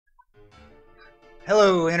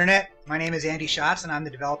Hello, Internet. My name is Andy Schatz, and I'm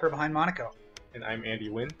the developer behind Monaco. And I'm Andy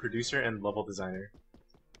Wynn, producer and level designer.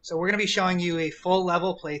 So we're going to be showing you a full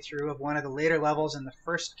level playthrough of one of the later levels in the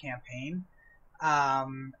first campaign.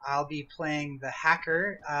 I'll be playing the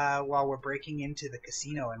hacker while we're breaking into the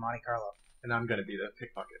casino in Monte Carlo. And I'm going to be the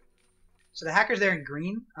pickpocket. So the hacker's there in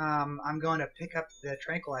green. I'm going to pick up the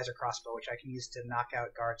tranquilizer crossbow, which I can use to knock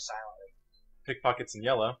out guards silently. Pickpocket's in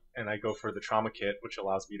yellow, and I go for the trauma kit, which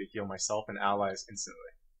allows me to heal myself and allies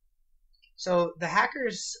instantly. So the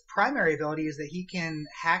hacker's primary ability is that he can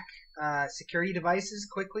hack security devices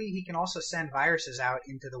quickly. He can also send viruses out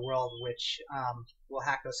into the world, which will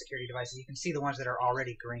hack those security devices. You can see the ones that are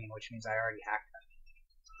already green, which means I already hacked them.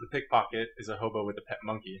 The pickpocket is a hobo with a pet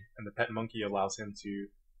monkey, and the pet monkey allows him to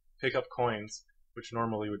pick up coins, which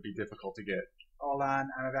normally would be difficult to get. Hold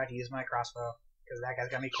on, I'm about to use my crossbow, because that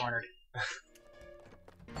guy's got me cornered.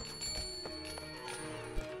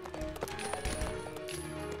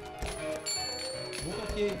 Bon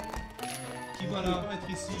papier. Qui va là être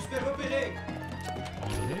ici? Suspect repéré.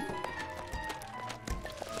 André.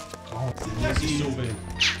 C'est bien qui sauvé.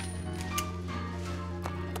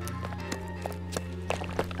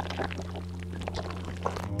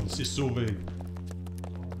 On s'est sauvé.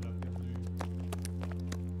 On l'a perdu.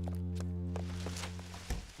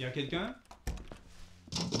 Y a quelqu'un?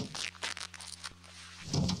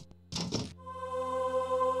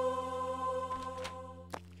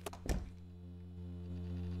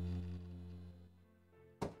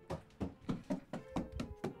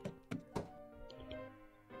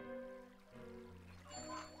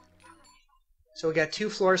 So we got 2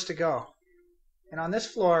 floors to go. And on this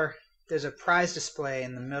floor, there's a prize display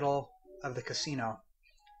in the middle of the casino.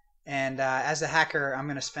 And as the hacker, I'm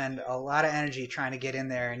going to spend a lot of energy trying to get in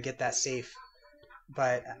there and get that safe.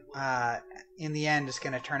 But in the end, it's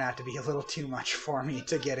going to turn out to be a little too much for me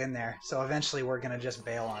to get in there. So eventually, we're going to just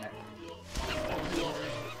bail on it.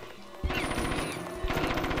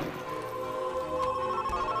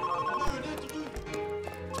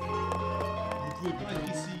 Vous pouvez pas être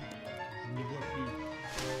ici. Je ne vois plus.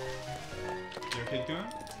 Y a quelqu'un?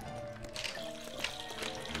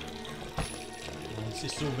 On s'est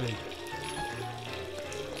sauvé.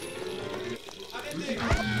 Arrêtez!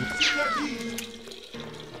 C'est la vie!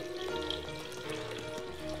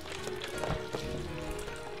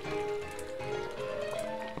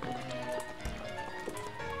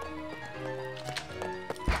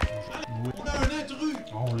 On a un intrus!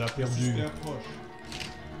 On l'a perdu. Super proche.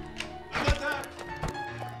 À l'attaque!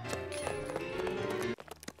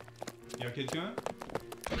 Y a quelqu'un?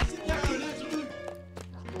 Il y a un intrus!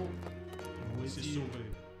 On s'est sauvé.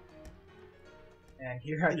 And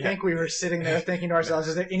here, I think we were sitting there thinking to ourselves,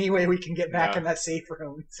 is there any way we can get back in that safe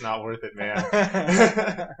room? It's not worth it, man.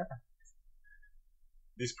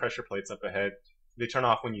 These pressure plates up ahead, they turn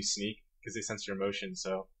off when you sneak, because they sense your motion,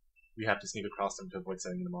 so we have to sneak across them to avoid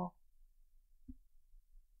setting them off.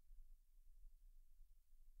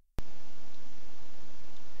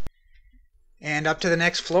 And up to the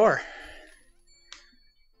next floor.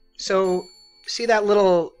 So, see that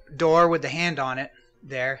little door with the hand on it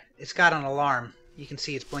there? It's got an alarm. You can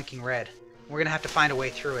see it's blinking red. We're going to have to find a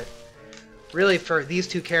way through it. Really, for these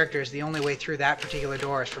 2 characters, the only way through that particular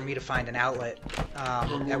door is for me to find an outlet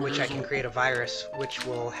at which I can create a virus which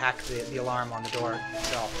will hack the alarm on the door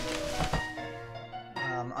itself.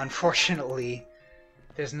 Unfortunately,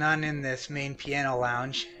 there's none in this main piano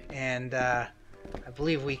lounge, and I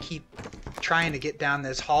believe we keep trying to get down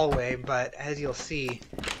this hallway, but as you'll see,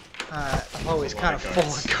 the hallway's kind of full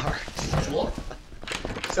of guards.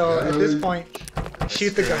 So at this point,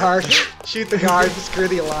 shoot the guard, screw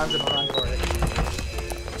the alarms, and run for it.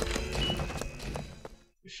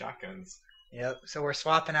 Shotguns. Yep, so we're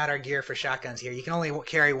swapping out our gear for shotguns here. You can only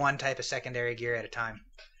carry one type of secondary gear at a time.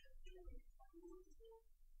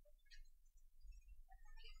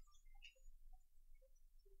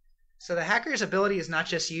 So the hacker's ability is not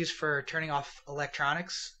just used for turning off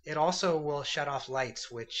electronics. It also will shut off lights,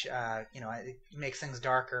 which it makes things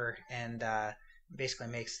darker and basically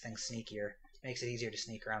makes things sneakier. Makes it easier to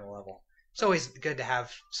sneak around the level. It's always good to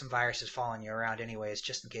have some viruses following you around anyways,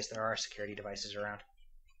 just in case there are security devices around.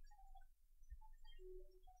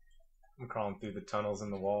 I'm crawling through the tunnels in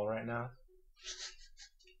the wall right now.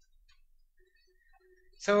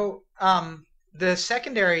 So the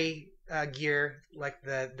secondary gear, like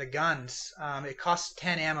the guns, it costs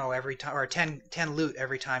 10 ammo every time, or 10 loot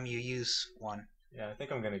every time you use one. Yeah, I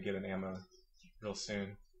think I'm gonna get an ammo real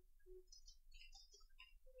soon.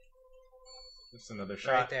 Just another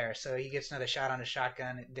shot. Right there. So he gets another shot on his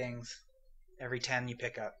shotgun. It dings every 10 you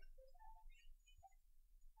pick up.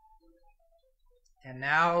 And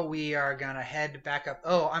now we are gonna head back up.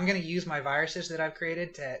 Oh, I'm gonna use my viruses that I've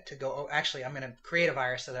created to go. Oh, actually, I'm gonna create a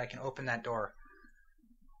virus so that I can open that door.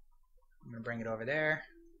 I'm gonna bring it over there.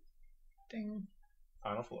 Ding.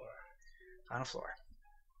 Final floor. Final floor.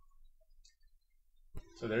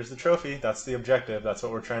 So there's the trophy. That's the objective. That's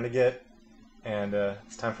what we're trying to get. And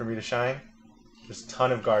it's time for me to shine. There's a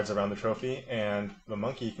ton of guards around the trophy, and the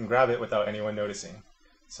monkey can grab it without anyone noticing.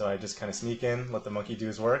 So I just kind of sneak in, let the monkey do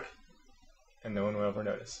his work, and no one will ever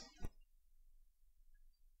notice.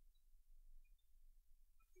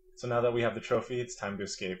 So now that we have the trophy, it's time to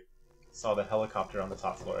escape. Saw the helicopter on the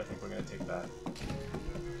top floor. I think we're going to take that.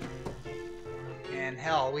 And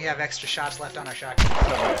hell, we have extra shots left on our shotgun.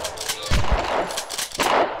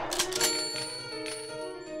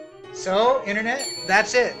 So, Internet,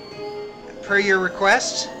 that's it. Per your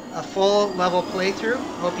request, a full level playthrough.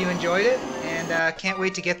 Hope you enjoyed it, and can't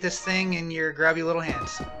wait to get this thing in your grubby little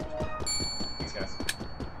hands.